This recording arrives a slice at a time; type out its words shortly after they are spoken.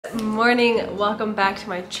Good morning, welcome back to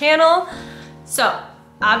my channel. So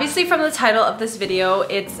obviously from the title of this video,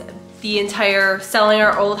 it's the entire selling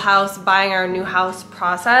our old house, buying our new house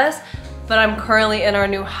process, but I'm currently in our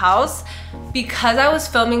new house. Because I was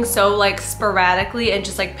filming so like sporadically and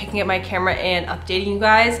just like picking up my camera and updating you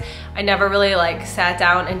guys, I never really like sat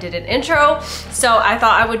down and did an intro. So I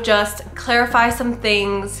thought I would just clarify some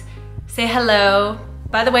things, say hello.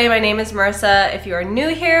 By the way, my name is Marissa. If you are new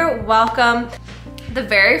here, welcome. The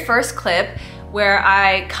very first clip where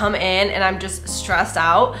I come in and I'm just stressed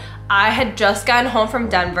out, I had just gotten home from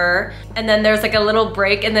Denver, and then there's like a little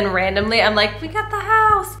break, and then randomly I'm like, we got the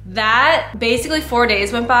house. That basically 4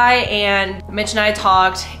 days went by and Mitch and I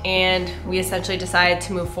talked and we essentially decided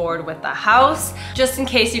to move forward with the house. Just in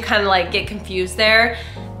case you kind of like get confused there,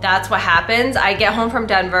 that's what happens. I get home from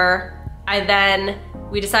Denver,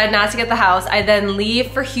 we decide not to get the house. I then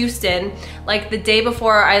leave for Houston. Like the day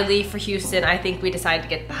before I leave for Houston, I think we decide to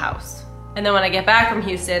get the house. And then when I get back from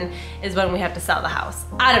Houston is when we have to sell the house.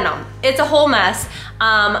 I don't know, it's a whole mess.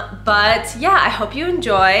 But yeah, I hope you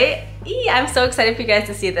enjoy. I'm so excited for you guys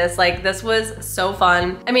to see this. Like, this was so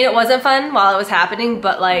fun. I mean, it wasn't fun while it was happening,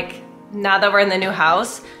 but like, now that we're in the new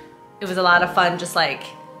house, it was a lot of fun just like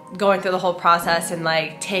going through the whole process and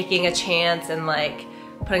like taking a chance and like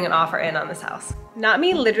putting an offer in on this house. Not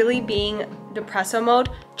me literally being depresso mode.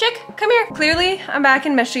 Chick, come here. Clearly, I'm back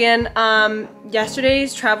in Michigan.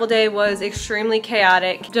 Yesterday's travel day was extremely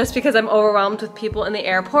chaotic just because I'm overwhelmed with people in the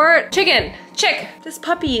airport. Chicken, Chick, this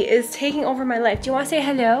puppy is taking over my life. Do you wanna say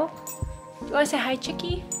hello? Do you wanna say hi,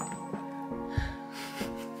 Chickie?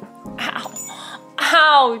 Ow,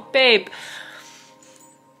 ow, babe.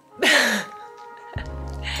 I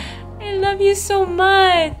love you so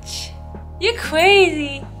much. You're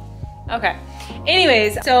crazy. Okay.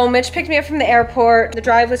 Anyways, so Mitch picked me up from the airport. The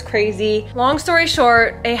drive was crazy. Long story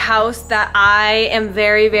short, a house that I am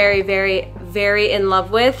very, very, very, very in love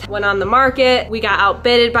with went on the market. We got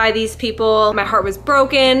outbidded by these people. My heart was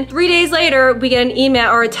broken. 3 days later, we get an email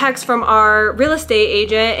or a text from our real estate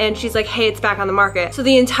agent and she's like, hey, it's back on the market. So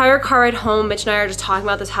the entire car ride home, Mitch and I are just talking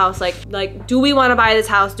about this house. Like, do we wanna buy this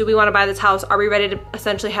house? Do we wanna buy this house? Are we ready to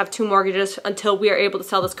essentially have 2 mortgages until we are able to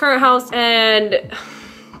sell this current house? And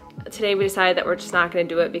today we decided that we're just not gonna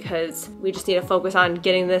do it because we just need to focus on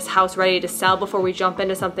getting this house ready to sell before we jump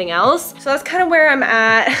into something else. So that's kind of where I'm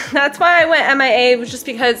at. That's why I went MIA, was just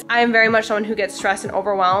because I am very much someone who gets stressed and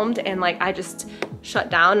overwhelmed, and like I just shut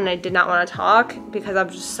down and I did not want to talk because I'm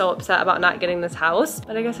just so upset about not getting this house.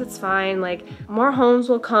 But I guess it's fine, like more homes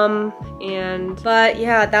will come. But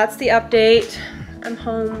yeah, that's the update. I'm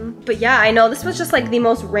home. But yeah, I know this was just like the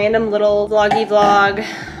most random little vloggy vlog.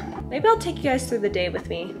 Maybe I'll take you guys through the day with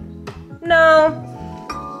me.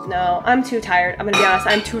 No, I'm too tired. I'm gonna be honest,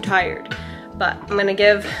 I'm too tired. But I'm gonna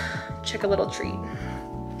give Chick a little treat.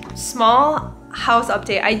 Small house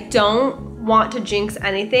update. I don't want to jinx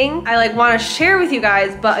anything. I like want to share with you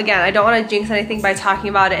guys, but again, I don't want to jinx anything by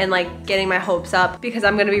talking about it and like getting my hopes up because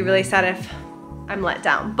I'm gonna be really sad if I'm let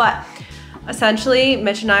down. But essentially,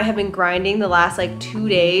 Mitch and I have been grinding the last like 2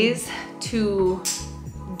 days to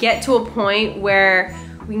get to a point where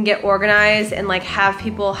we can get organized and like have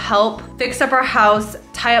people help fix up our house,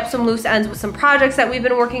 tie up some loose ends with some projects that we've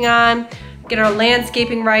been working on, get our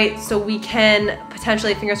landscaping right so we can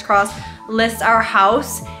potentially, fingers crossed, list our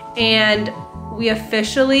house. And we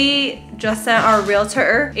officially just sent our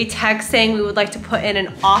realtor a text saying we would like to put in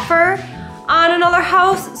an offer on another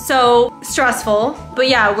house. So stressful, but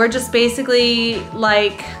yeah, we're just basically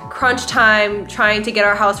like crunch time trying to get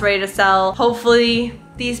our house ready to sell. Hopefully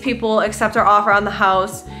these people accept our offer on the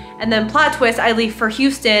house, and then plot twist, I leave for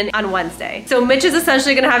Houston on Wednesday. So Mitch is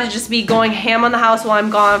essentially gonna have to just be going ham on the house while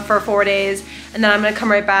I'm gone for 4 days, and then I'm gonna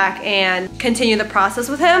come right back and continue the process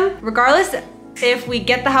with him. Regardless if we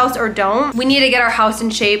get the house or don't, we need to get our house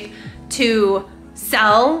in shape to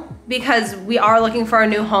sell because we are looking for a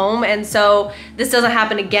new home. And so this doesn't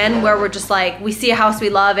happen again where we're just like, we see a house we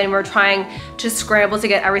love and we're trying to scramble to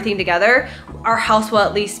get everything together. Our house will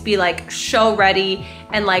at least be like show ready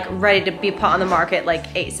and like ready to be put on the market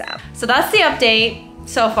like ASAP. So that's the update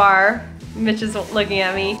so far. Mitch is looking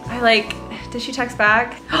at me. I like, did she text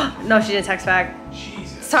back? No, she didn't text back.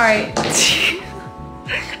 Jesus. Sorry.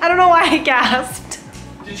 I don't know why I gasped.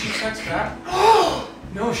 Did she text back?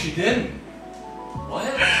 No, she didn't. What?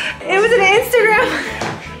 It was an Instagram.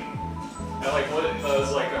 That like what it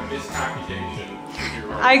was like a miscommunication.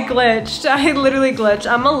 I glitched. I literally glitched.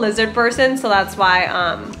 I'm a lizard person, so that's why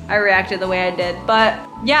I reacted the way I did. But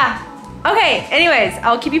yeah. Okay, anyways,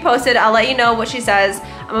 I'll keep you posted. I'll let you know what she says.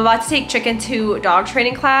 I'm about to take Chicken to dog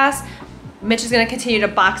training class. Mitch is gonna continue to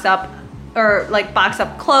box up or like box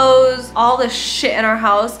up clothes, all the shit in our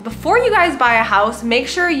house. Before you guys buy a house, make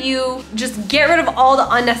sure you just get rid of all the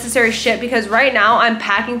unnecessary shit, because right now I'm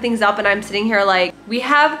packing things up and I'm sitting here like, we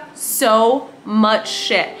have so much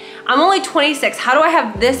shit. I'm only 26. How do I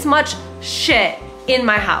have this much shit in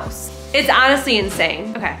my house? It's honestly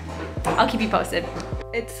insane. Okay, I'll keep you posted.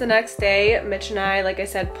 It's the next day. Mitch and I, like I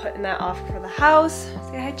said, put in that offer for the house.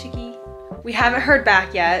 Say hi, Chicky. We haven't heard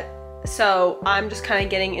back yet, so I'm just kind of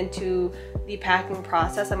getting into the packing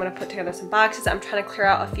process. I'm gonna put together some boxes. I'm trying to clear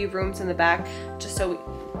out a few rooms in the back just so we...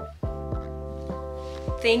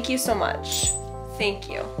 Thank you so much. Thank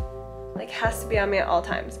you. Like, has to be on me at all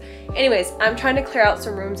times. Anyways, I'm trying to clear out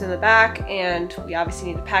some rooms in the back, and we obviously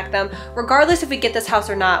need to pack them. Regardless if we get this house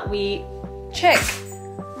or not, Chick.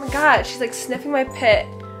 Oh my God, she's like sniffing my pit.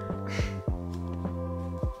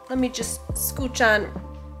 Let me just scooch on.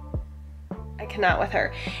 I cannot with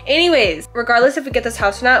her. Anyways, regardless if we get this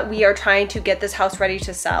house or not, we are trying to get this house ready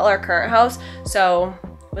to sell, our current house. So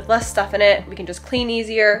with less stuff in it, we can just clean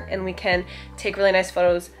easier and we can take really nice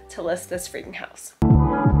photos to list this freaking house.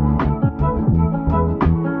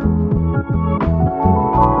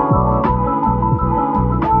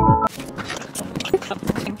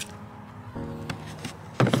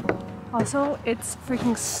 Also, it's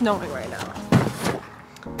freaking snowing right now.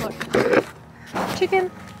 Look.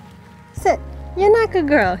 Chicken, sit. You're not a good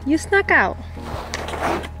girl. You snuck out.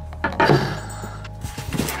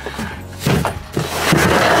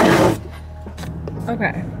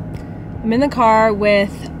 Okay. I'm in the car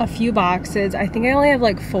with a few boxes. I think I only have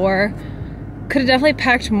like 4. Could have definitely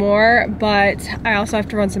packed more, but I also have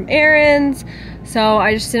to run some errands. So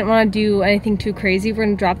I just didn't want to do anything too crazy. We're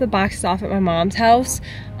gonna drop the boxes off at my mom's house.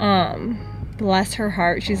 Bless her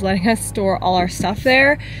heart, she's letting us store all our stuff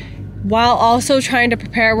there while also trying to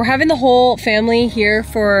prepare. We're having the whole family here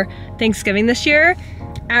for Thanksgiving this year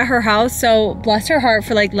at her house, so bless her heart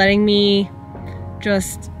for like letting me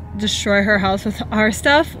just destroy her house with our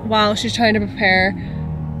stuff while she's trying to prepare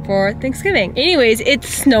for Thanksgiving. Anyways, it's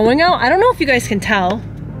snowing out. I don't know if you guys can tell.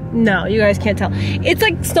 No, you guys can't tell. It's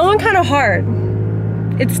like snowing kind of hard.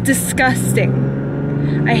 It's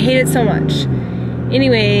disgusting. I hate it so much.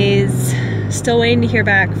 Anyways, still waiting to hear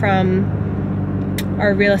back from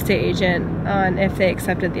our real estate agent on if they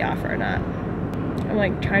accepted the offer or not. I'm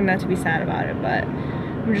like trying not to be sad about it, but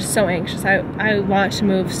I'm just so anxious. I want to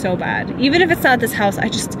move so bad. Even if it's not this house, I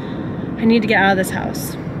need to get out of this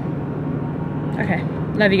house. Okay,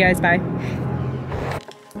 love you guys, bye.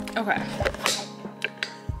 Okay.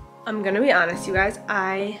 I'm gonna be honest, you guys,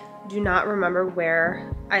 I do not remember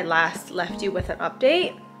where I last left you with an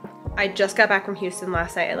update. I just got back from Houston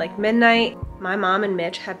last night at like midnight. My mom and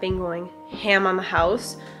Mitch have been going ham on the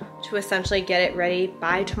house to essentially get it ready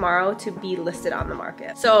by tomorrow to be listed on the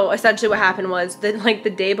market. So essentially what happened was that like the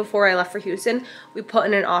day before I left for Houston, we put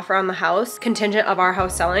in an offer on the house contingent of our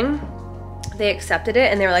house selling. They accepted it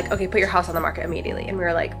and they were like, okay, put your house on the market immediately. And we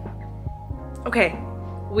were like, okay,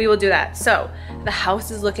 we will do that. So the house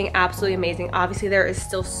is looking absolutely amazing. Obviously there is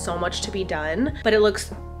still so much to be done, but it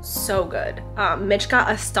looks so good. Mitch got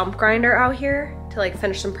a stump grinder out here to like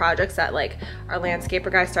finish some projects that like our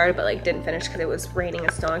landscaper guy started but like didn't finish because it was raining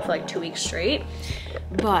and snowing for like 2 weeks straight.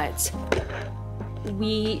 But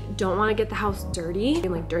we don't want to get the house dirty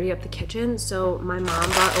and like dirty up the kitchen, so my mom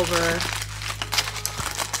brought over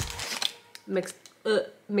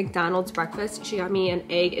McDonald's breakfast. She got me an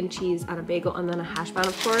egg and cheese on a bagel and then a hash brown,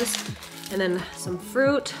 of course, and then some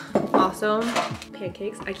fruit. Also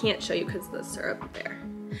pancakes. I can't show you because of the syrup there.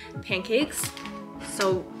 Pancakes,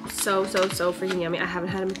 so freaking yummy. I haven't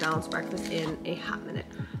had a McDonald's breakfast in a hot minute.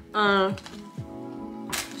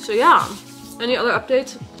 So yeah, any other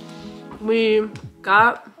updates? We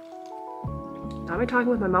got me talking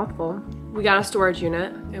with my mouth full. We got a storage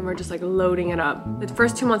unit and we're just like loading it up. The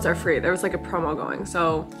first 2 months are free. There was like a promo going,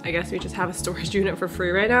 so I guess we just have a storage unit for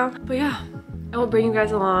free right now. But yeah, I will bring you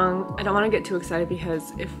guys along. I don't want to get too excited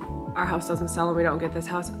because if our house doesn't sell and we don't get this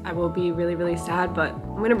house, I will be really, really sad, but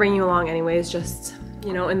I'm gonna bring you along anyways, just,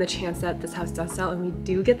 you know, in the chance that this house does sell and we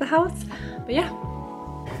do get the house. But yeah,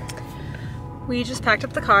 we just packed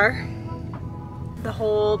up the car. The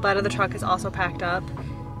whole bed of the truck is also packed up,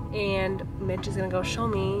 and Mitch is gonna go show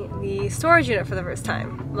me the storage unit for the first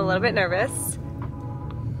time. I'm a little bit nervous.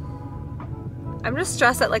 I'm just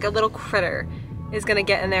stressed that like a little critter is gonna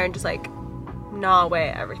get in there and just like gnaw away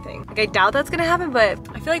at everything. Like I doubt that's gonna happen, but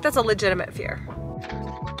I feel like that's a legitimate fear.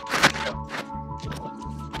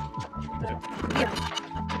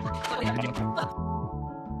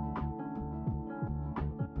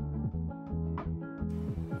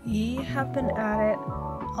 We have been at it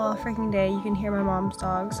all freaking day. You can hear my mom's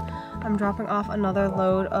dogs. I'm dropping off another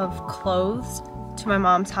load of clothes to my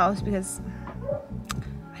mom's house because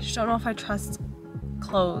I just don't know if I trust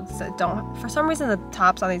clothes that don't, for some reason the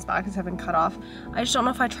tops on these boxes have been cut off. I just don't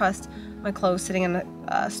know if I trust my clothes sitting in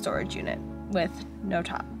a storage unit with no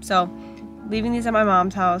top. So leaving these at my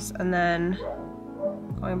mom's house and then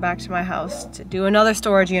going back to my house to do another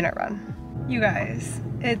storage unit run. You guys,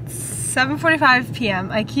 it's 7:45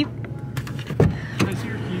 p.m. I see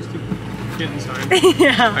your keys to get inside.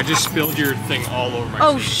 Yeah. I just spilled your thing all over my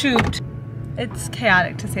Oh seat. shoot. It's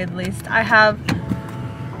chaotic to say the least. I have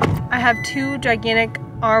 2 gigantic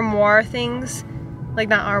armoire things, like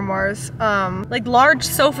not armoires, like large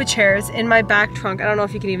sofa chairs in my back trunk. I don't know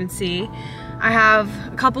if you can even see. I have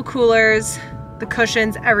a couple coolers, the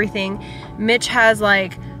cushions, everything. Mitch has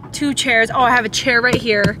like 2 chairs. Oh, I have a chair right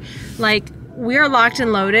here. Like, we are locked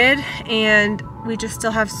and loaded and we just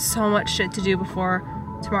still have so much shit to do before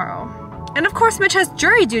tomorrow. And of course Mitch has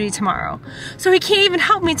jury duty tomorrow, so he can't even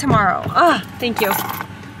help me tomorrow. Ah, thank you.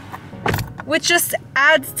 Which just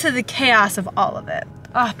adds to the chaos of all of it.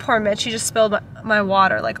 Oh, poor Mitch, he just spilled my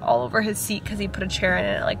water like all over his seat because he put a chair in it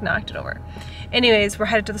and it like knocked it over. Anyways, we're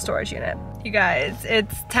headed to the storage unit. You guys,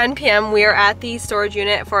 it's 10 p.m. We are at the storage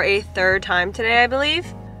unit for a 3rd time today, I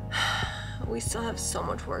believe. We still have so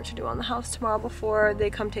much work to do on the house tomorrow before they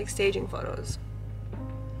come take staging photos.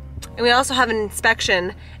 And we also have an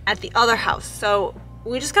inspection at the other house, so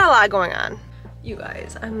we just got a lot going on. You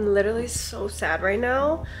guys, I'm literally so sad right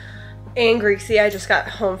now. And Greasy, I just got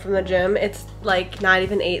home from the gym. It's like not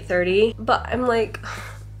even 8:30, but I'm like,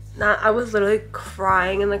 I was literally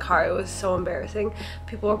crying in the car. It was so embarrassing.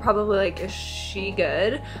 People were probably like, is she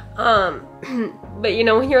good? But you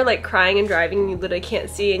know, when you're like crying and driving and you literally can't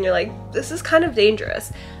see and you're like, this is kind of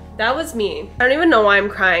dangerous. That was me. I don't even know why I'm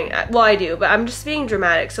crying. Well, I do, but I'm just being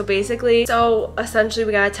dramatic. So essentially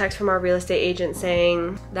we got a text from our real estate agent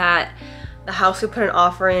saying that the house we put an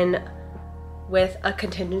offer in with a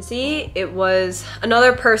contingency, it was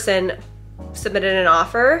another person submitted an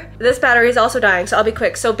offer. This battery is also dying, so I'll be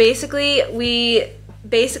quick. So basically, we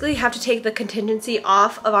have to take the contingency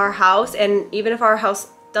off of our house, and even if our house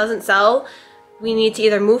doesn't sell, we need to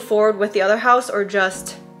either move forward with the other house or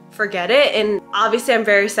just forget it. And obviously I'm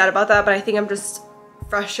very sad about that, but I think I'm just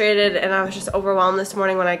frustrated and I was just overwhelmed this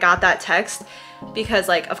morning when I got that text because,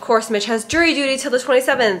 like, of course Mitch has jury duty till the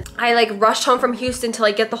 27th. I like rushed home from Houston to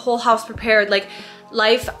like get the whole house prepared. Like,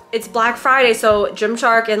 it's Black Friday, so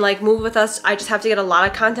Gymshark and like Move With Us, I just have to get a lot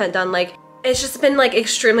of content done. Like, it's just been like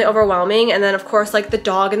extremely overwhelming, and then of course like the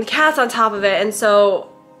dog and the cats on top of it. And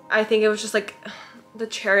so I think it was just like the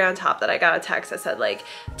cherry on top that I got a text that said like,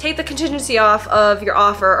 take the contingency off of your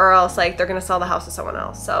offer or else like they're gonna sell the house to someone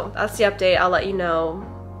else. So that's the update. I'll let you know.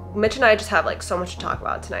 Mitch and I just have like so much to talk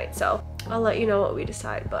about tonight, so I'll let you know what we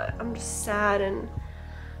decide, but I'm just sad and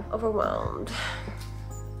overwhelmed.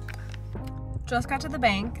 Just got to the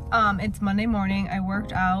bank. It's Monday morning. I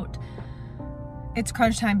worked out. It's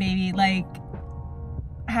crunch time, baby. Like,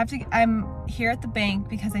 I'm here at the bank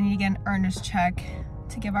because I need to get an earnest check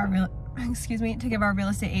to give our real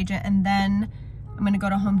estate agent, and then I'm gonna go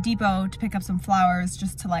to Home Depot to pick up some flowers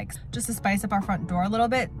just to spice up our front door a little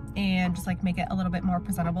bit and just like make it a little bit more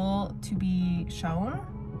presentable to be shown.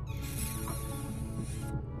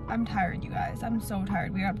 I'm tired, you guys. I'm so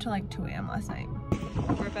tired. We were up till like 2 a.m. last night.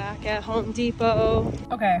 We're back at Home Depot.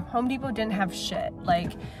 Okay, Home Depot didn't have shit.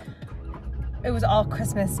 Like, it was all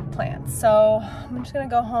Christmas plants. So I'm just gonna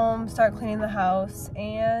go home, start cleaning the house,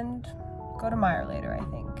 and go to Meijer later, I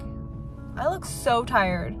think. I look so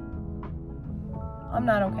tired. I'm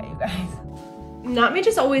not okay, you guys. Not me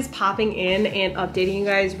just always popping in and updating you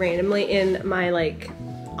guys randomly in my like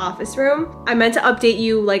office room. I meant to update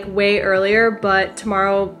you like way earlier, but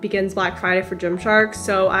tomorrow begins Black Friday for Gymshark,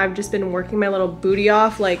 so I've just been working my little booty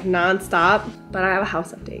off like non-stop. But I have a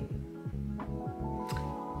house update.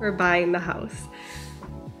 We're buying the house.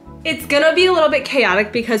 It's gonna be a little bit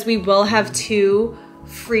chaotic because we will have 2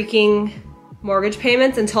 freaking mortgage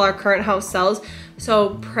payments until our current house sells.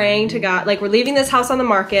 So praying to God, like, we're leaving this house on the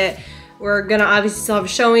market. We're gonna obviously still have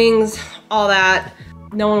showings, all that.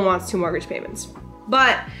 No one wants 2 mortgage payments.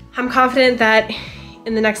 But I'm confident that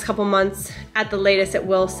in the next couple months, at the latest, it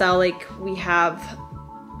will sell. Like, we have,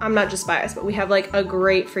 I'm not just biased, but we have like a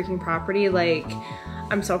great freaking property. Like,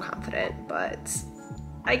 I'm so confident, but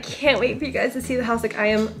I can't wait for you guys to see the house. Like, I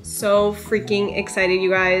am so freaking excited,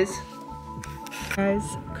 you guys. Guys,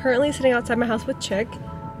 currently sitting outside my house with Chick.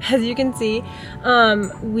 As you can see,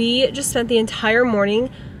 we just spent the entire morning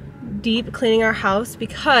deep cleaning our house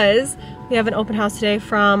because we have an open house today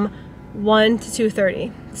from 1 to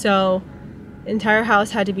 2:30. So entire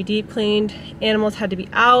house had to be deep cleaned, animals had to be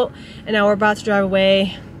out, and now we're about to drive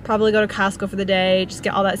away, probably go to Costco for the day, just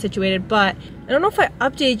get all that situated. But I don't know if I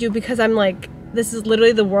updated you because I'm like, this is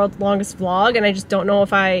literally the world's longest vlog and I just don't know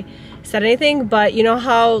if I said anything. But you know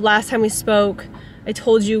how last time we spoke, I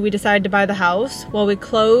told you we decided to buy the house? Well, we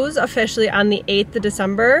close officially on the 8th of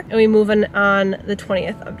December and we move in on the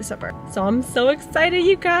 20th of December. So I'm so excited,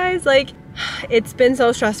 you guys. Like, it's been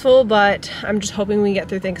so stressful, but I'm just hoping we get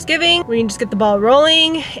through Thanksgiving. We can just get the ball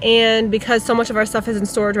rolling, and because so much of our stuff is in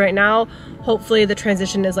storage right now, hopefully the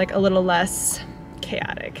transition is like a little less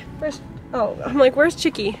chaotic. Oh, I'm like, where's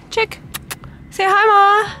Chicky? Chick, say hi,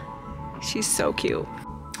 Ma. She's so cute.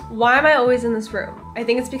 Why am I always in this room? I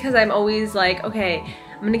think it's because I'm always like, okay,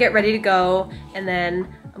 I'm gonna get ready to go and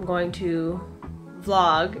then I'm going to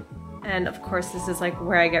vlog. And of course this is like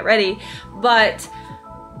where I get ready, but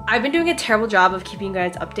I've been doing a terrible job of keeping you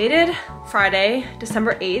guys updated. Friday,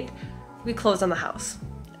 December 8th, we closed on the house.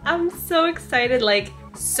 I'm so excited, like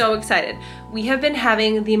so excited. We have been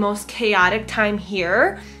having the most chaotic time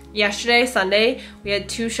here. Yesterday, Sunday, we had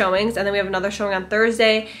 2 showings and then we have another showing on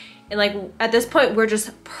Thursday. And like at this point, we're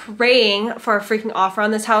just praying for a freaking offer on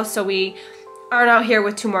this house so we aren't out here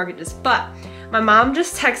with 2 mortgages. But my mom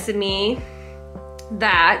just texted me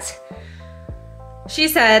that she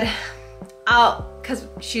said, because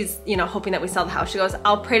she's, you know, hoping that we sell the house. She goes,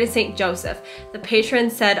 I'll pray to Saint Joseph, the patron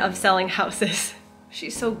said of selling houses.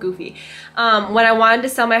 She's so goofy. When I wanted to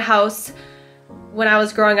sell my house when I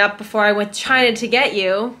was growing up, before I went to China to get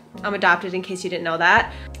you, I'm adopted in case you didn't know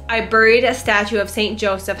that, I buried a statue of Saint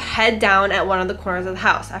Joseph head down at one of the corners of the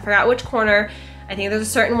house. I forgot which corner. I think there's a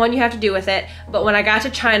certain one you have to do with it. But when I got to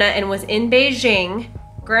China and was in Beijing,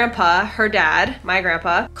 Grandpa, her dad, my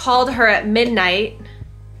grandpa, called her at midnight.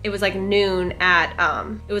 It was like noon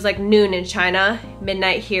it was like noon in China,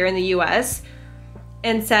 midnight here in the US,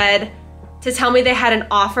 and said to tell me they had an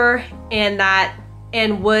offer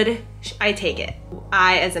and would I take it?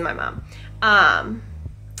 I, as in my mom.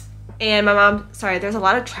 And my mom, sorry, there's a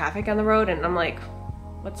lot of traffic on the road and I'm like,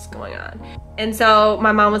 what's going on? And so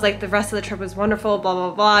my mom was like, the rest of the trip was wonderful, blah,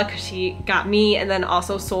 blah, blah, because she got me and then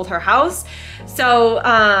also sold her house. So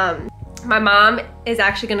my mom is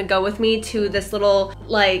actually gonna go with me to this little,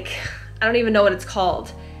 like, I don't even know what it's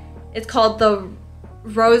called. It's called the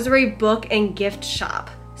Rosary Book and Gift Shop.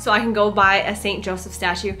 So I can go buy a St. Joseph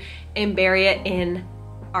statue and bury it in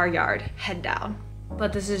our yard, head down.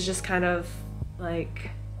 But this is just kind of like,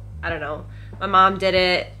 I don't know. My mom did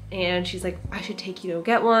it and she's like, I should take you to go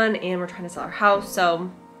get one, and we're trying to sell our house,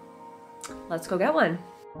 so let's go get one.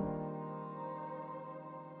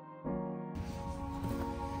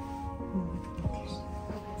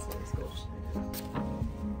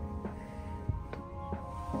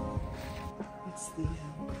 It's the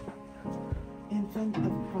Infant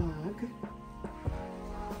of Prague.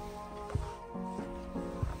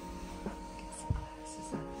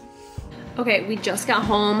 Okay, we just got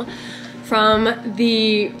home from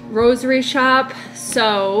the rosary shop,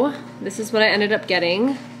 so this is what I ended up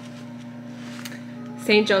getting.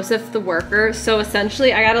 St. Joseph the Worker. So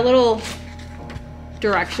essentially I got a little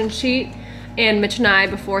direction sheet, and Mitch and I,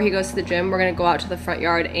 before he goes to the gym, we're gonna go out to the front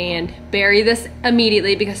yard and bury this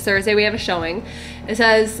immediately because Thursday we have a showing. It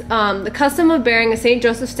says, the custom of burying a St.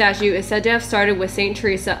 Joseph statue is said to have started with St.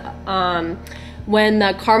 Teresa when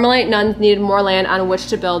the Carmelite nuns needed more land on which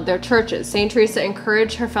to build their churches. St. Teresa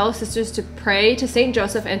encouraged her fellow sisters to pray to St.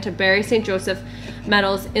 Joseph and to bury St. Joseph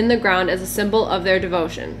medals in the ground as a symbol of their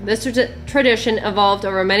devotion. This tradition evolved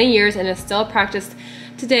over many years and is still practiced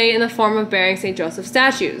today in the form of burying St. Joseph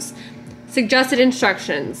statues. Suggested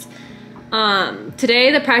instructions.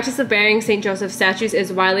 Today, the practice of burying St. Joseph statues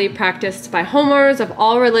is widely practiced by homeowners of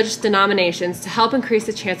all religious denominations to help increase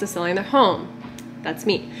the chance of selling their home. That's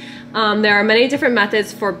me. There are many different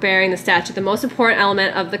methods for burying the statue. The most important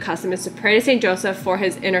element of the custom is to pray to St. Joseph for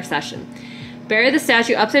his intercession. Bury the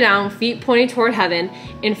statue upside down, feet pointing toward heaven,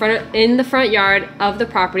 in the front yard of the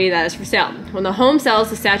property that is for sale. When the home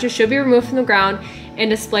sells, the statue should be removed from the ground and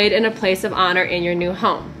displayed in a place of honor in your new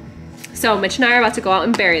home. So Mitch and I are about to go out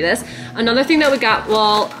and bury this. Another thing that we got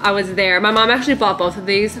while I was there, my mom actually bought both of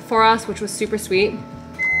these for us, which was super sweet.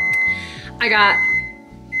 I got,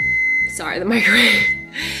 sorry, the microwave.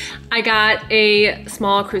 I got a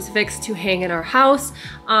small crucifix to hang in our house.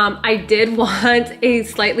 I did want a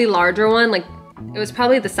slightly larger one, like it was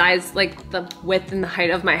probably the size, like the width and the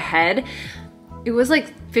height of my head. It was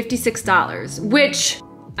like $56, which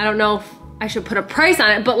I don't know if I should put a price on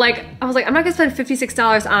it, but like, I was like, I'm not gonna spend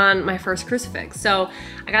 $56 on my first crucifix. So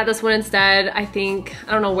I got this one instead. I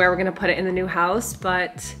don't know where we're gonna put it in the new house,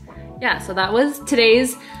 but yeah, so that was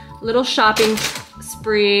today's little shopping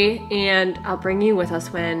spree, and I'll bring you with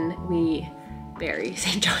us when we bury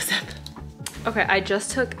St. Joseph. Okay, I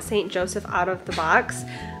just took St. Joseph out of the box.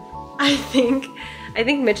 I think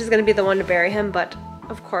Mitch is gonna be the one to bury him, but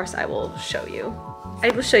of course I will show you. I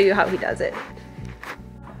will show you how he does it.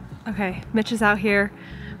 Okay, Mitch is out here.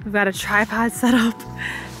 We've got a tripod set up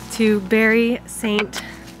to bury St.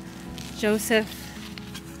 Joseph.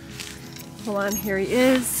 Hold on, here he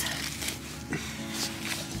is.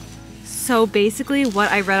 So basically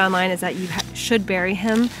what I read online is that you should bury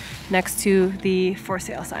him next to the for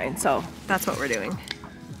sale sign. So that's what we're doing.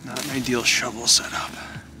 Not an ideal shovel setup.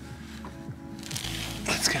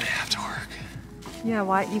 It's gonna have to work. Yeah,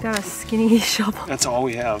 why? You got a skinny shovel. That's all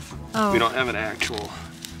we have. Oh. We don't have an actual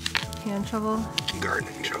hand shovel?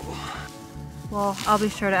 Gardening shovel. Well, I'll be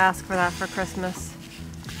sure to ask for that for Christmas.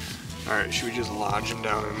 All right, should we just lodge him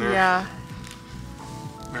down in there? Yeah.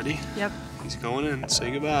 Ready? Yep. He's going in.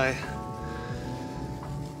 Say goodbye.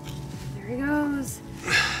 There he goes.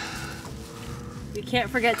 We can't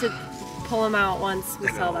forget to pull him out once we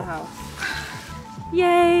sell the house.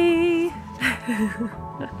 Yay!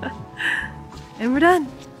 And we're done.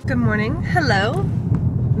 Good morning. Hello.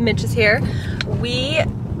 Mitch is here. We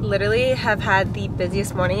literally have had the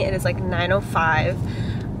busiest morning. It is like 9:05.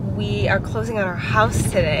 We are closing on our house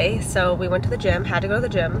today, so we went to the gym, had to go to the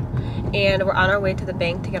gym, and we're on our way to the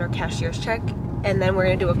bank to get our cashier's check. And then we're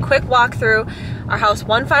gonna do a quick walk through our house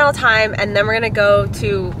one final time, and then we're gonna go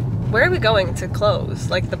to, where are we going to close?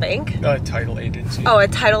 Like the bank? A title agency. Oh, a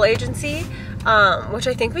title agency, which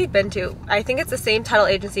I think we've been to. I think it's the same title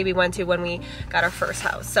agency we went to when we got our first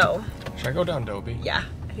house, so. Should I go down Dobie? Yeah,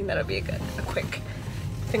 I think that'll be a quick,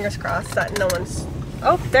 fingers crossed that no one's,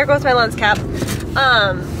 oh, there goes my lens cap.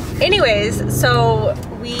 Anyways, so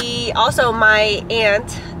my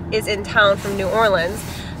aunt is in town from New Orleans.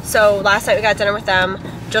 So last night we got dinner with them,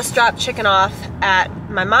 just dropped chicken off at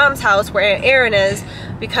my mom's house where Aunt Erin is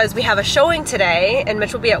because we have a showing today and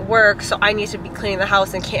Mitch will be at work, so I need to be cleaning the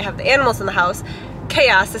house and can't have the animals in the house.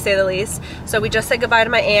 Chaos to say the least. So we just said goodbye to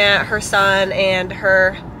my aunt, her son, and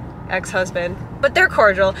her ex-husband, but they're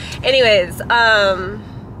cordial. Anyways,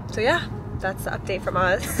 so yeah, that's the update from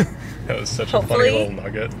us. That was such a funny little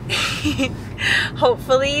nugget.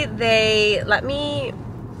 Hopefully they let me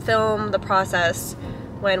film the process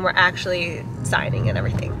when we're actually signing and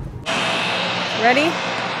everything. Ready?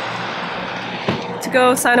 To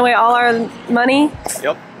go sign away all our money?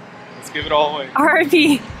 Yep. Let's give it all away.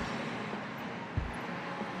 RIP.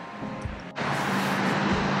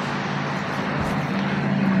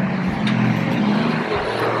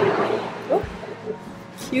 Oh,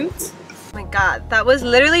 cute. Oh my god, that was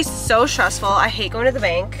literally so stressful. I hate going to the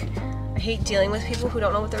bank. I hate dealing with people who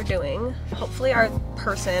don't know what they're doing. Hopefully our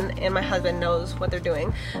person and my husband knows what they're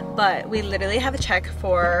doing, but we literally have a check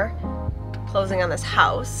for closing on this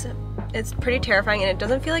house. It's pretty terrifying and it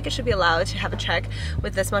doesn't feel like it should be allowed to have a check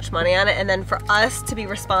with this much money on it, and then for us to be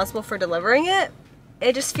responsible for delivering it,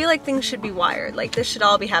 I just feel like things should be wired. Like this should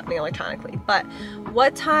all be happening electronically. But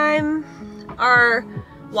what time our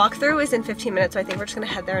walkthrough is in 15 minutes, so I think we're just gonna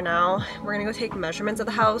head there now. We're gonna go take measurements of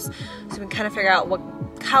the house so we can kind of figure out what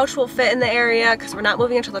couch will fit in the area because we're not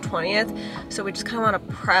moving until the 20th. So we just kind of want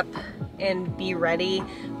to prep and be ready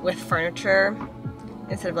with furniture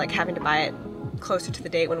instead of like having to buy it closer to the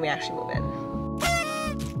date when we actually move in.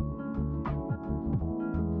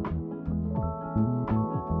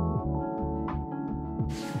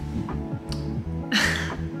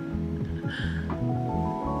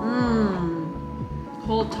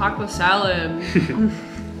 Cold taco salad.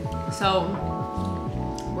 So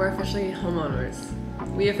we're officially homeowners.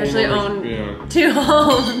 We officially own 2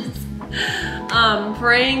 homes.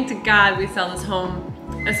 Praying to God we sell this home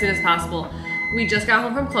as soon as possible. We just got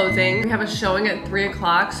home from closing. We have a showing at 3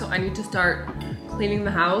 o'clock, so I need to start cleaning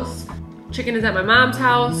the house. Chicken is at my mom's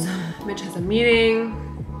house. Mitch has a meeting.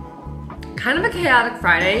 Kind of a chaotic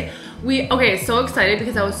Friday. So excited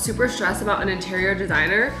because I was super stressed about an interior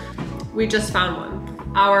designer. We just found one.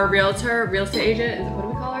 Our real estate agent, what do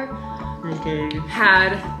we call her?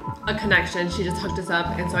 Had a connection. She just hooked us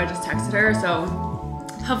up, and so I just texted her. So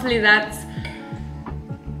hopefully that's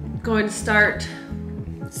going to start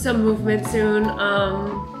some movement soon.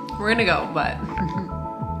 We're gonna go, but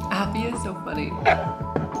Appy is so funny.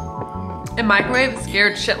 And Microwave is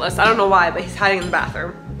scared shitless. I don't know why, but he's hiding in the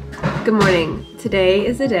bathroom. Good morning. Today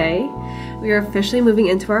is the day. We are officially moving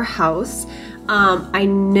into our house. I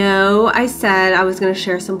know I said I was gonna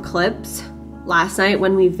share some clips last night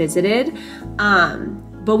when we visited,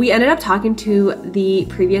 but we ended up talking to the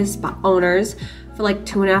previous owners for for like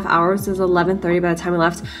 2.5 hours. It was 11:30 by the time we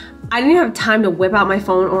left. I didn't even have time to whip out my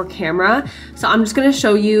phone or camera. So I'm just gonna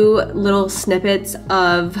show you little snippets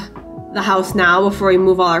of the house now before we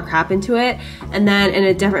move all our crap into it. And then in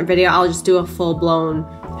a different video, I'll just do a full-blown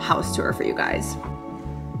house tour for you guys.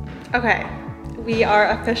 Okay, we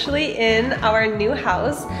are officially in our new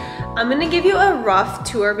house. I'm gonna give you a rough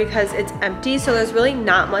tour because it's empty, so there's really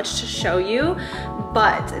not much to show you.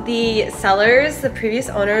 But the sellers, the previous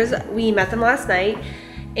owners, we met them last night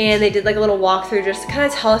and they did like a little walkthrough just to kind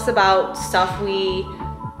of tell us about stuff we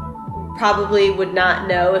probably would not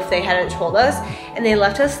know if they hadn't told us. And they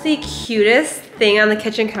left us the cutest thing on the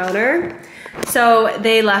kitchen counter. So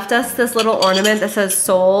they left us this little ornament that says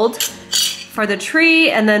sold for the tree,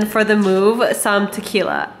 and then for the move, some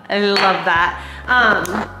tequila. I love that.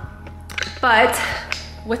 But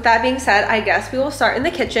with that being said, I guess we will start in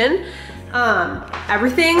the kitchen.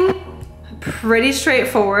 Everything pretty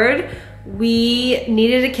straightforward. We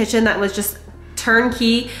needed a kitchen that was just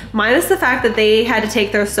turnkey, minus the fact that they had to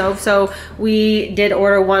take their stove, so we did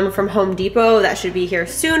order one from Home Depot. That should be here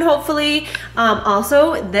soon, hopefully.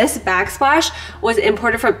 Also, this backsplash was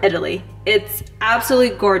imported from Italy. It's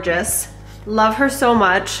absolutely gorgeous. Love her so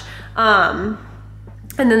much. And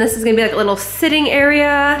then this is gonna be like a little sitting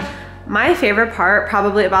area. My favorite part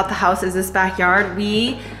probably about the house is this backyard.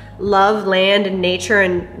 We love land and nature,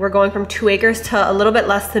 and we're going from 2 acres to a little bit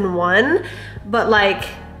less than 1, but like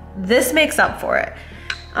this makes up for it.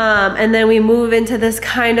 And then we move into this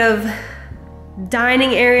kind of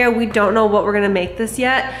dining area. We don't know what we're gonna make this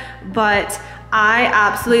yet, but I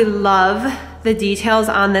absolutely love the details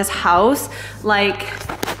on this house. Like,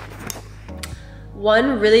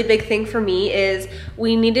 one really big thing for me is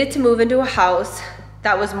we needed to move into a house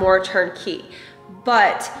that was more turnkey,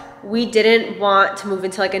 but we didn't want to move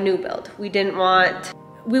into like a new build.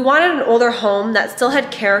 We wanted an older home that still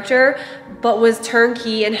had character, but was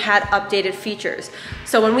turnkey and had updated features.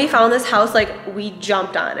 So when we found this house, like, we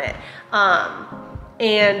jumped on it.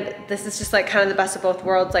 And this is just like kind of the best of both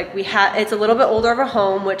worlds. Like, it's a little bit older of a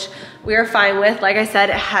home, which we are fine with. Like I said,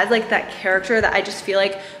 it has like that character that I just feel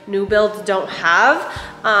like new builds don't have.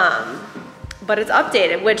 But it's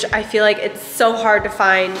updated, which I feel like it's so hard to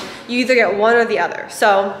find. You either get one or the other.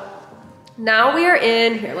 So now we are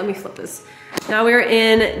in, here, let me flip this. Now we are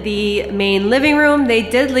in the main living room. They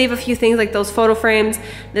did leave a few things like those photo frames,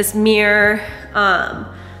 this mirror,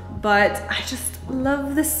 but I just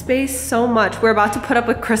love this space so much. We're about to put up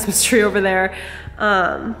a Christmas tree over there.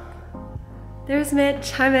 There's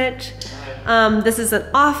Mitch, hi Mitch. This is an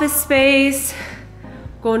office space.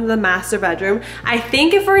 Going to the master bedroom. I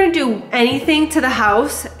think if we're gonna do anything to the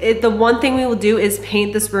house, the one thing we will do is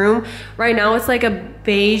paint this room. Right now it's like a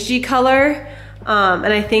beigey color. And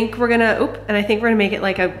I think we're gonna make it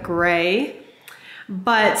like a gray.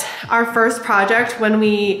 But our first project when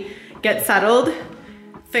we get settled,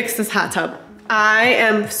 fix this hot tub. I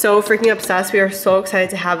am so freaking obsessed. We are so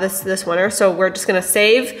excited to have this winter. So we're just gonna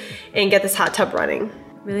save and get this hot tub running.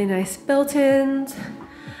 Really nice built-ins.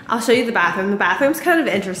 I'll show you the bathroom. The bathroom's kind of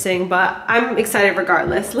interesting, but I'm excited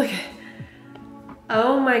regardless. Look at,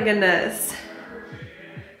 oh my goodness.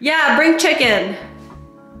 Yeah, bring chicken.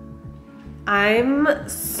 I'm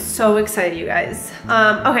so excited, you guys.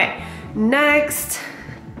 Okay, next,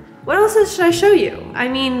 what else should I show you? I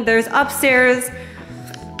mean, there's upstairs.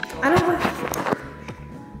 I don't know.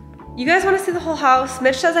 You guys wanna see the whole house?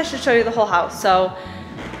 Mitch says I should show you the whole house, so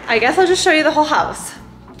I guess I'll just show you the whole house.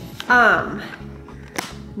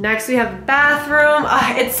 Next we have bathroom.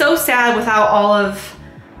 It's so sad without all of,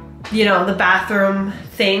 you know, the bathroom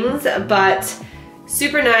things, but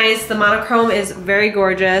super nice. The monochrome is very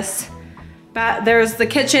gorgeous. There's the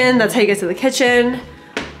kitchen, that's how you get to the kitchen.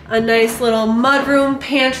 A nice little mudroom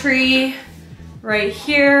pantry right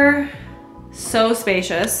here. So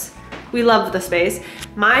spacious. We love the space.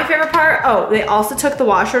 My favorite part, oh, they also took the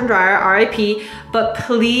washer and dryer, RIP, but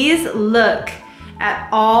please look at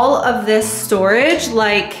all of this storage.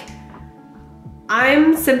 Like,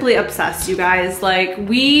 I'm simply obsessed, you guys. Like,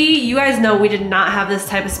 you guys know we did not have this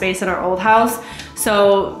type of space in our old house,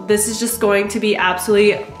 so this is just going to be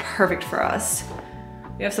absolutely perfect for us.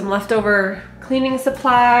 We have some leftover cleaning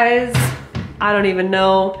supplies. I don't even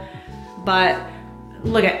know, but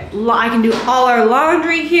look at, I can do all our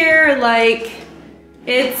laundry here. Like,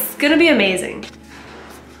 it's gonna be amazing.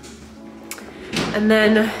 And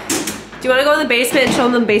then, do you wanna go in the basement and show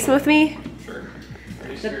them the basement with me? Sure.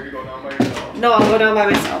 Are you scared to go down by yourself? No, I'll go down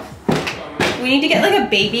by myself. We need to get like a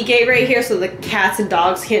baby gate right here so the cats and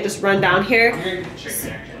dogs can't just run down here. I'm gonna get the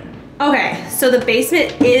chicken actually. Okay, so the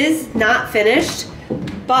basement is not finished,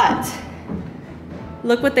 but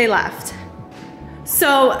look what they left.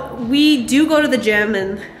 So we do go to the gym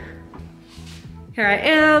and here I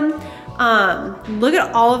am. Look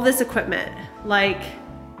at all of this equipment, like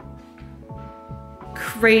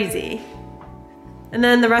crazy. And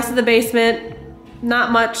then the rest of the basement,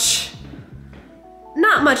 not much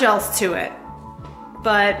else to it,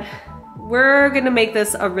 but we're gonna make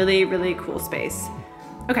this a really, really cool space.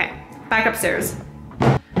 Okay, back upstairs.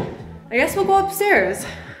 I guess we'll go upstairs.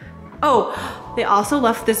 Oh, they also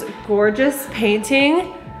left this gorgeous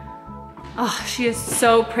painting. Oh, she is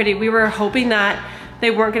so pretty. We were hoping that they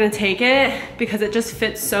weren't gonna take it because it just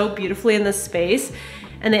fits so beautifully in this space,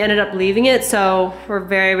 and they ended up leaving it, so we're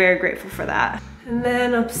very, very grateful for that. And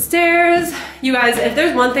then upstairs, you guys, if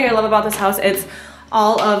there's one thing I love about this house, it's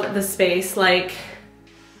all of the space, like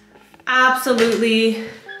absolutely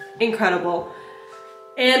incredible.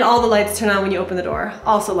 And all the lights turn on when you open the door.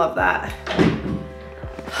 Also love that.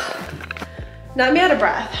 Not me out of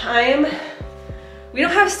breath. We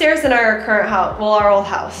don't have stairs in our current house, well, our old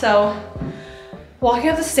house, so walking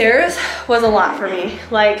up the stairs was a lot for me.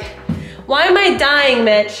 Like, why am I dying,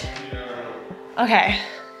 Mitch? Okay.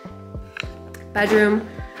 Bedroom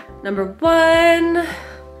number 1.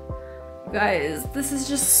 You guys, this is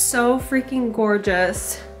just so freaking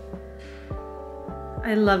gorgeous.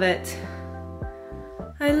 I love it.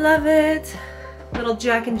 I love it. Little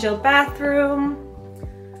Jack and Jill bathroom.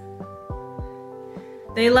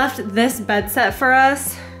 They left this bed set for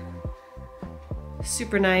us.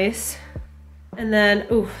 Super nice. And then,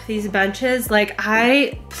 ooh, these benches, like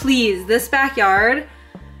please, this backyard,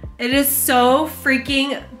 it is so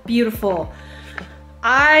freaking beautiful.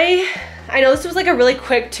 I know this was like a really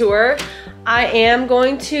quick tour. I am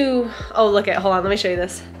going to, oh, look at, hold on, let me show you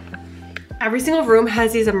this. Every single room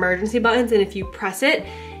has these emergency buttons, and if you press it,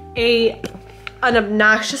 an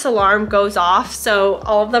obnoxious alarm goes off. So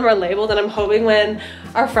all of them are labeled, and I'm hoping when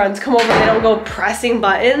our friends come over, they don't go pressing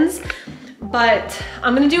buttons. But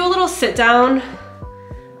I'm gonna do a little sit down,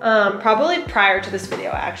 probably prior to this video,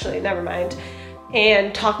 actually, never mind,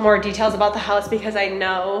 and talk more details about the house, because I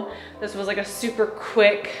know this was like a super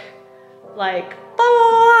quick, like, blah, blah,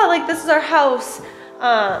 blah, like this is our house.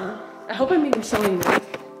 I hope I'm even showing you.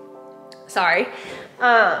 Sorry.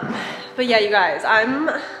 But yeah, you guys, I'm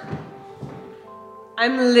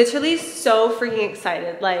literally so freaking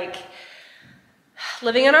excited. Like,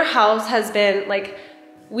 living in our house has been like,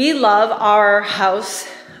 we love our house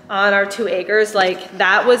on our 2 acres. Like,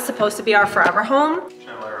 that was supposed to be our forever home. Trying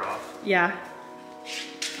to let her off. Yeah.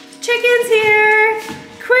 Chickens here.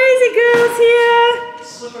 Crazy girls here.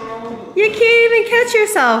 Slipping all over. You can't even catch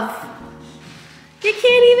yourself. You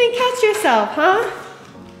can't even catch yourself, huh?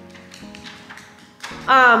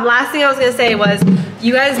 Last thing I was gonna say was,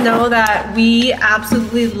 you guys know that we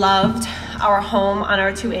absolutely loved our home on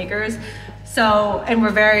our 2 acres. So, and we're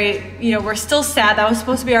very, you know, we're still sad. That was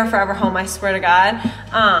supposed to be our forever home, I swear to God.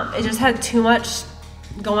 It just had too much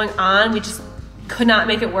going on. We just could not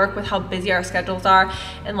make it work with how busy our schedules are.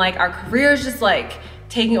 And like our careers just like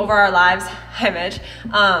taking over our lives. Hi, Mitch.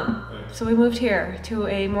 So we moved here to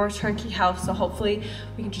a more turnkey house. So hopefully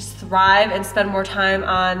we can just thrive and spend more time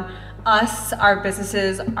on us, our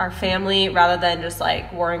businesses, our family, rather than just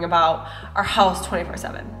like worrying about our house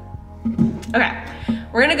 24/7. Okay,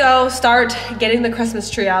 we're gonna go start getting the Christmas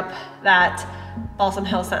tree up that Balsam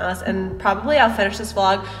Hill sent us, and probably I'll finish this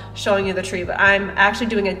vlog showing you the tree, but I'm actually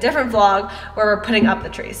doing a different vlog where we're putting up the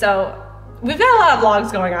tree. So we've got a lot of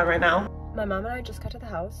vlogs going on right now. My mom and I just got to the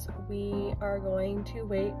house. We are going to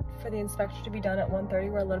wait for the inspection to be done at 1:30.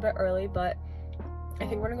 We're a little bit early, but I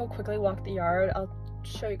think we're gonna go quickly walk the yard. I'll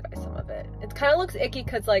show you guys some of it. It kind of looks icky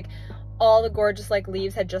because like all the gorgeous like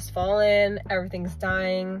leaves had just fallen, everything's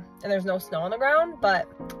dying, and there's no snow on the ground, but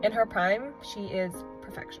in her prime, she is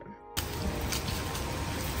perfection.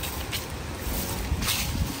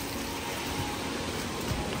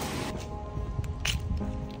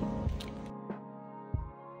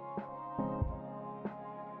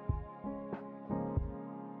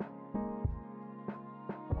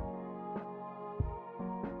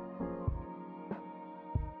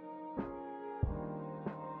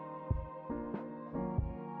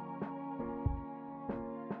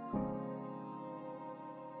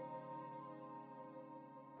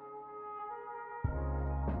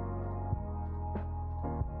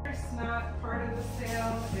 Not part of the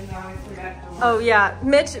sale, and obviously that door. Oh yeah,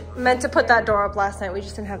 Mitch meant to put that door up last night. We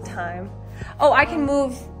just didn't have time. Oh, I can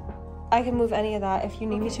move any of that if you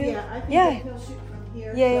need me to. Yeah, I think Yeah. he'll shoot from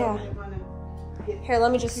here. Yeah, so yeah. I wanna get- Here,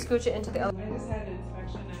 let me just scooch it into the other. I just had an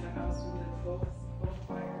inspection in the house with both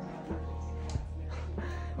fires on emergency.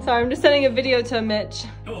 Sorry, I'm just sending a video to Mitch.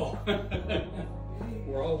 Oh,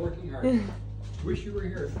 we're all working hard. Wish you were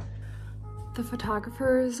here. The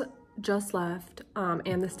photographers just left,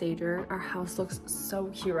 and the stager. Our house looks so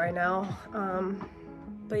cute right now.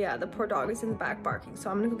 But yeah, the poor dog is in the back barking, so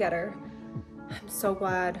I'm gonna go get her. I'm so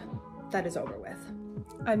glad that is over with.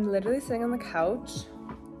 I'm literally sitting on the couch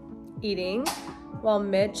eating while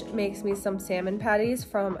Mitch makes me some salmon patties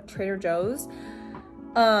from Trader Joe's.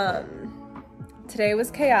 Today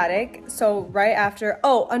was chaotic, so right after,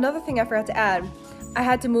 oh, another thing I forgot to add, I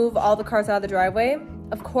had to move all the cars out of the driveway.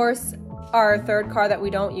 Of course, our third car that we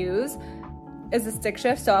don't use is a stick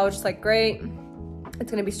shift, so I was just like, great,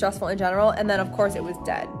 it's gonna be stressful in general, and then of course it was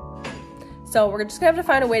dead. So we're just gonna have to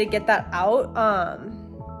find a way to get that out.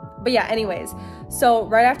 But yeah, anyways, so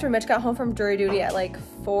right after Mitch got home from jury duty at like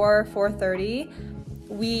 4:30,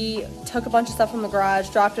 we took a bunch of stuff from the garage,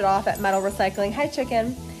 dropped it off at metal recycling. Hi,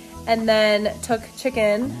 chicken. And then took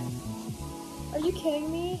chicken. Are you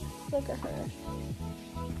kidding me? Look at her.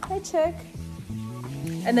 Hi, chick.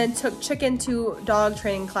 And then took chicken to dog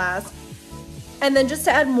training class. And then just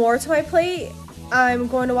to add more to my plate, I'm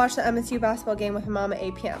going to watch the MSU basketball game with my mom at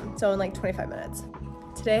 8 p.m. So in like 25 minutes.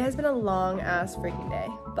 Today has been a long ass freaking day,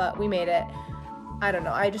 but we made it. I don't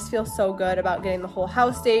know, I just feel so good about getting the whole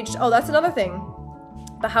house staged. Oh, that's another thing.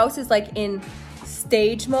 The house is like in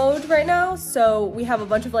stage mode right now, so we have a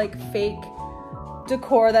bunch of like fake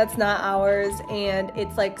decor that's not ours, and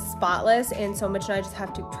it's like spotless, and so Mitch and I just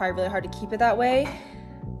have to try really hard to keep it that way.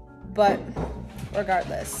 But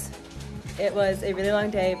regardless, it was a really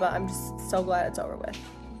long day, but I'm just so glad it's over with.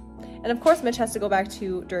 And of course Mitch has to go back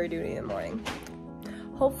to jury duty in the morning.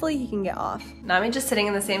 Hopefully he can get off. Now I'm just sitting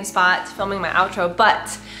in the same spot filming my outro,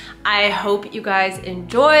 but I hope you guys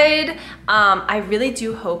enjoyed. I really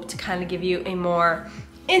do hope to kind of give you a more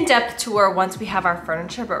in-depth tour once we have our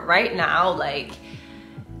furniture, but right now, like,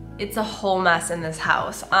 it's a whole mess in this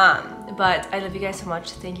house. But I love you guys so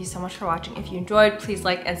much. Thank you so much for watching. If you enjoyed, please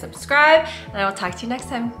like and subscribe, and I will talk to you next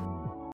time.